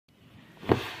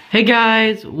Hey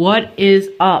guys, what is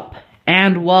up?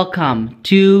 And welcome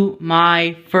to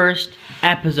my first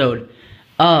episode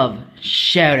of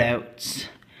Shoutouts.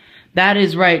 That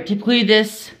is right, typically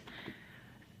this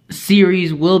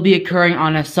series will be occurring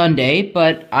on a Sunday,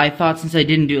 but I thought since I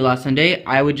didn't do it last Sunday,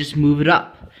 I would just move it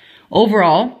up.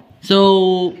 Overall,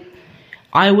 so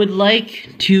I would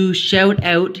like to shout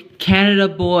out Canada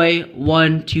Boy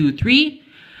 123.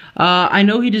 I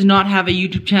know he does not have a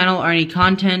YouTube channel or any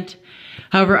content.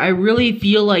 However, I really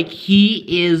feel like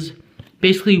he is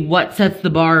basically what sets the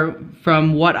bar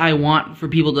from what I want for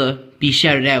people to be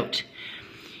shouted out.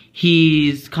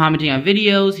 He's commenting on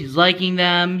videos, he's liking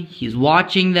them, he's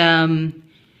watching them.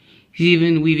 We've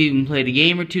even played a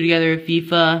game or two together,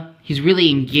 FIFA. He's really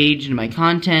engaged in my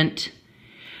content.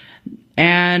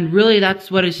 And really that's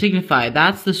what it signified.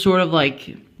 That's the sort of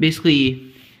like, basically,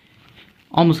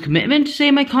 almost commitment to say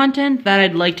my content that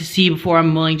I'd like to see before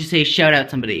I'm willing to say shout out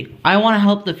somebody. I want to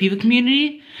help the FIFA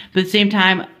community, but at the same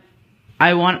time,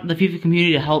 I want the FIFA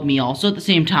community to help me also at the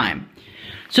same time.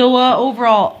 So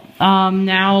overall,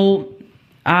 now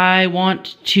I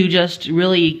want to just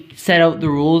really set out the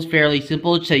rules fairly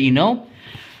simple so you know.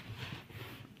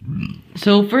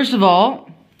 So first of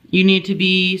all, you need to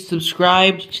be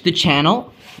subscribed to the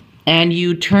channel and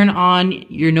you turn on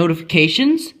your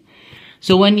notifications.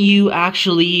 So when you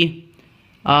actually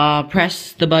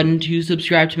press the button to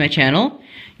subscribe to my channel,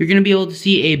 you're going to be able to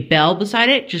see a bell beside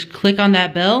it. Just click on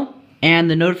that bell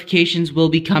and the notifications will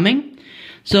be coming.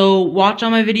 So watch all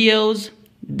my videos,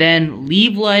 then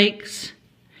leave likes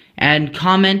and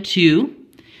comment too.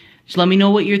 Just let me know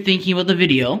what you're thinking about the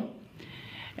video.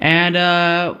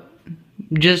 And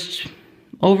just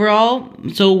overall,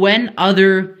 so when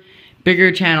other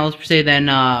bigger channels per se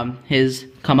than his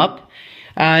come up,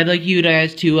 I'd like you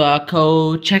guys to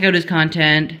go check out his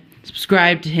content,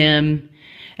 subscribe to him,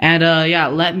 and yeah,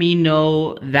 let me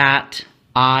know that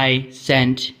I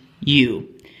sent you.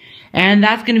 And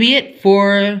that's gonna be it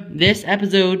for this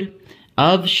episode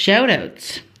of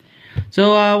Shoutouts.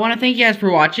 So I want to thank you guys for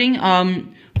watching.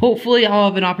 Hopefully I'll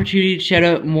have an opportunity to shout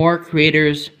out more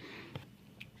creators,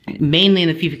 mainly in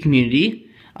the FIFA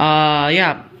community.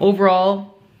 Yeah,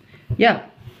 overall, yeah.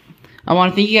 I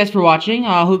want to thank you guys for watching.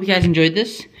 I hope you guys enjoyed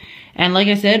this. And like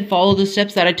I said, follow the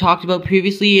steps that I talked about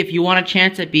previously if you want a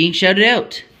chance at being shouted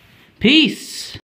out. Peace!